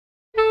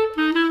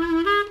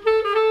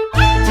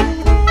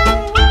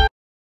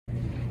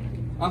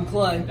I'm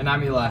Clay. And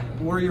I'm Eli. And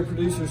we're your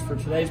producers for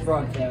today's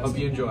broadcast. Hope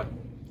you enjoy.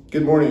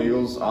 Good morning,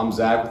 Eagles. I'm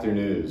Zach with your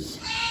news.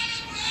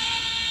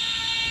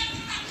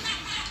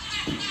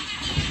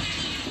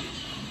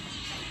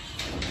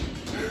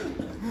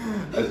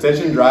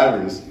 Attention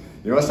drivers,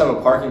 you must have a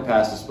parking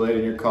pass displayed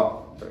in your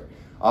car.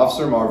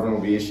 Officer Marvin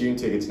will be issuing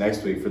tickets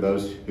next week for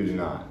those who do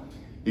not.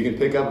 You can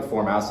pick up a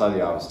form outside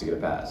the office to get a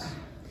pass.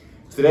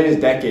 Today is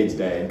Decades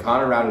Day, and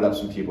Connor rounded up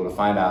some people to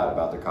find out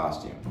about their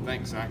costume.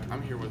 Thanks, Zach.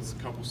 I'm here with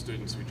a couple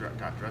students who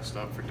got dressed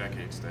up for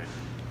Decades Day.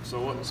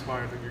 So what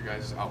inspired your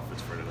guys'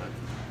 outfits for today?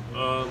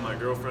 My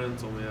girlfriend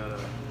told me how to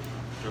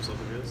dress up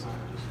like this.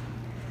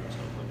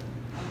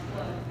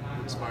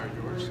 What inspired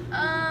yours?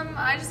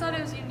 I just thought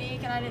it was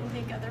unique, and I didn't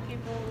think other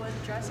people would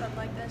dress up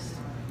like this.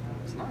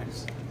 It's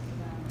nice.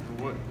 And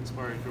what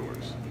inspired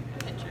yours?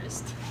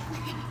 Pinterest.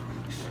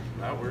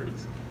 That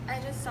works. I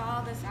just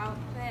saw this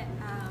outfit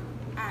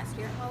at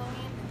Spirit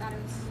Halloween and thought it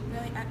was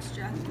really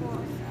extra cool.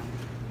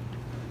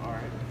 So. All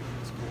right,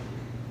 that's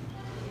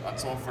cool.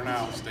 That's all for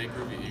now. Stay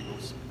groovy,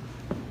 Eagles.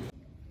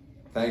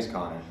 Thanks,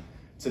 Connor.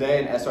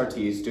 Today in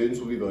SRT, students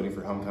will be voting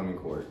for homecoming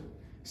court.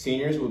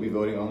 Seniors will be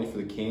voting only for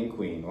the king and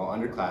queen, while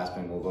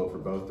underclassmen will vote for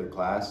both their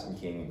class and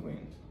king and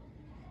queen.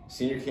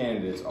 Senior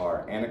candidates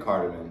are Anna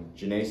Carterman,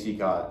 Janae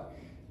Seacott,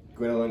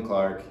 Gwendolyn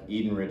Clark,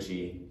 Eden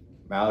Ritchie,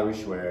 Mallory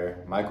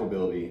Schwer, Michael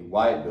Bilby,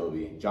 Wyatt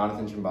Bilby,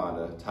 Jonathan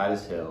Chimbanda,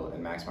 Titus Hill,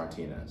 and Max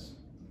Martinez.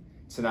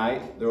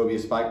 Tonight, there will be a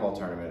spikeball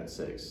tournament at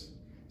 6.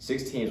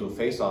 6 teams will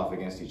face off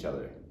against each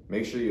other.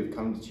 Make sure you have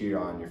come to cheer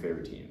on your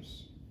favorite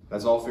teams.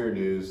 That's all for your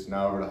news.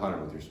 Now over to Hunter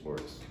with your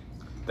sports.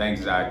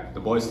 Thanks, Zach. The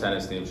boys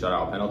tennis team shut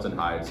out Pendleton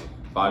Heights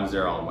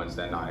 5-0 on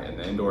Wednesday night in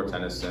the Indoor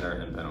Tennis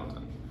Center in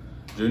Pendleton.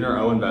 Junior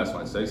Owen Best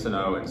went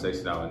 6-0 and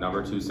 6-0 in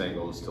number 2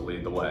 singles to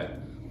lead the way.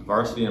 The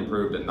varsity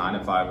improved at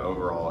 9-5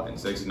 overall and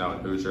 6-0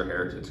 in Hoosier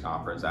Heritage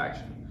Conference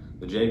action.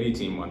 The JV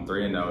team won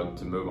 3-0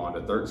 to move on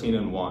to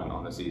 13-1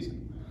 on the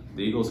season.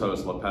 The Eagles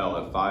host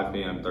LaPel at 5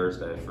 p.m.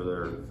 Thursday for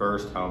their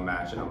first home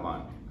match in a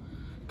month.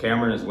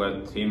 Cameron is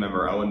with team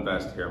member Owen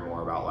Best to hear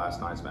more about last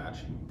night's match.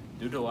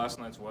 Due to last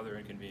night's weather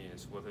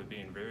inconvenience, with it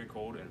being very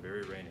cold and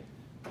very rainy,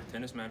 the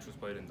tennis match was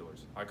played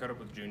indoors. I caught up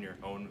with junior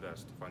Owen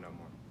Vest to find out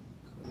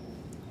more.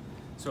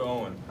 So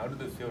Owen, how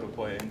did it feel to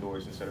play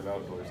indoors instead of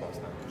outdoors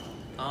last night?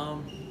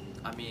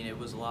 I mean, it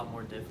was a lot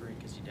more different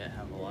because you didn't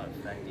have a lot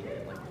affecting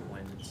it, like the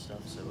wind and stuff,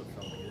 so it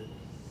felt good.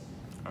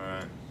 All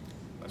right,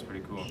 that's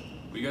pretty cool.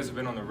 Well, you guys have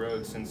been on the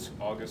road since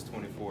August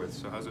 24th,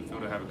 so how's it feel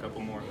to have a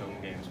couple more home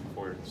games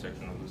before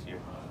sectional this year?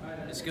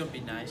 It's going to be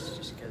nice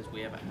just because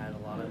we haven't had a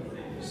lot of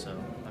it,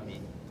 so, I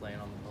mean,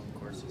 playing on the home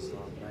course is a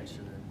lot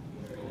nicer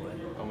than away.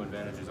 Home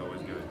advantage is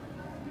always good.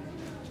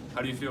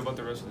 How do you feel about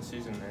the rest of the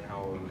season and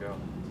how it will go?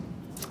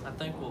 I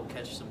think we'll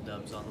catch some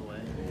dubs on the way,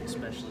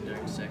 especially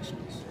during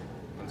sectionals.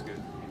 That's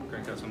good.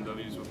 Crank out some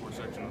W's before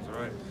sectionals,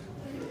 all right.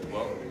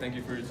 Well, thank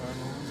you for your time,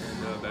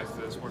 and back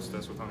to the sports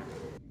desk with Hunter.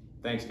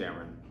 Thanks,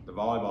 Cameron. The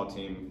volleyball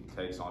team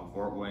takes on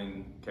Fort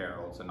Wayne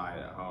Carroll tonight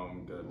at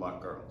home. Good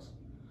luck, girls.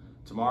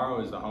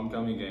 Tomorrow is the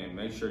homecoming game.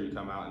 Make sure you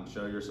come out and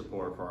show your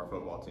support for our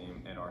football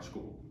team and our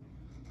school.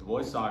 The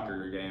boys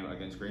soccer game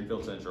against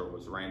Greenfield Central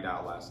was rained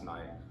out last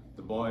night.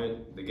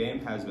 The game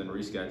has been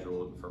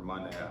rescheduled for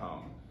Monday at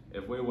home.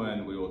 If we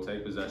win, we will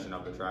take possession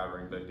of the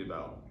traveling Victory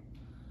Bell.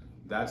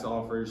 That's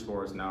all for your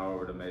sports. Now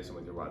over to Mason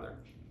with your weather.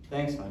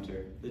 Thanks,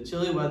 Hunter. The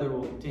chilly weather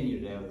will continue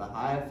today with a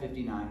high of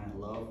 59 and a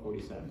low of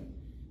 47.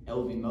 It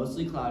will be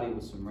mostly cloudy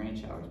with some rain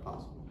showers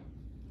possible.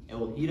 It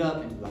will heat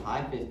up into the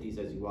high 50s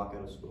as you walk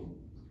out of school.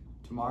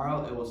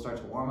 Tomorrow, it will start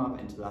to warm up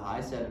into the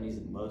high 60s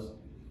and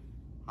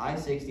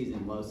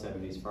low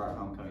 70s for our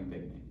homecoming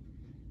picnic.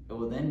 It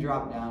will then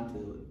drop down to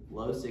the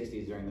low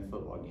 60s during the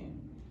football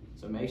game,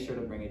 so make sure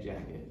to bring a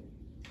jacket.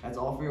 That's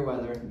all for your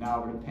weather.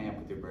 Now over to Pam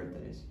with your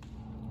birthdays.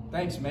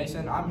 Thanks,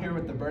 Mason. I'm here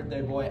with the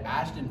birthday boy,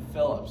 Ashton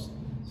Phillips.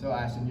 So,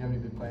 Ashton, you have any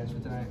big plans for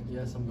tonight?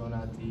 Yes, I'm going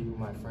out to eat with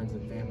my friends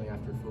and family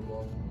after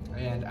football.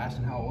 And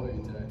Ashton, how old are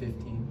you today?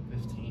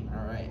 15,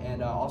 all right.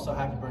 And also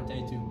happy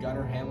birthday to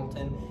Gunnar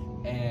Hamilton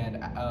and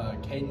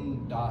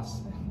Caden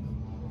Dawson.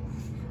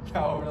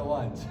 Go over to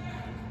lunch.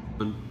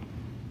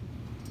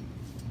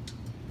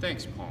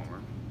 Thanks,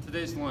 Palmer.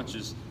 Today's lunch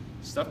is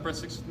stuffed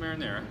breadsticks with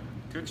marinara,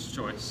 cook's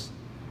choice,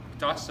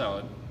 tossed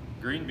salad,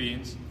 green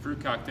beans, fruit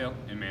cocktail,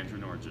 and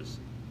mandarin oranges.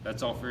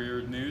 That's all for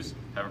your news.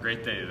 Have a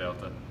great day,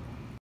 Delta.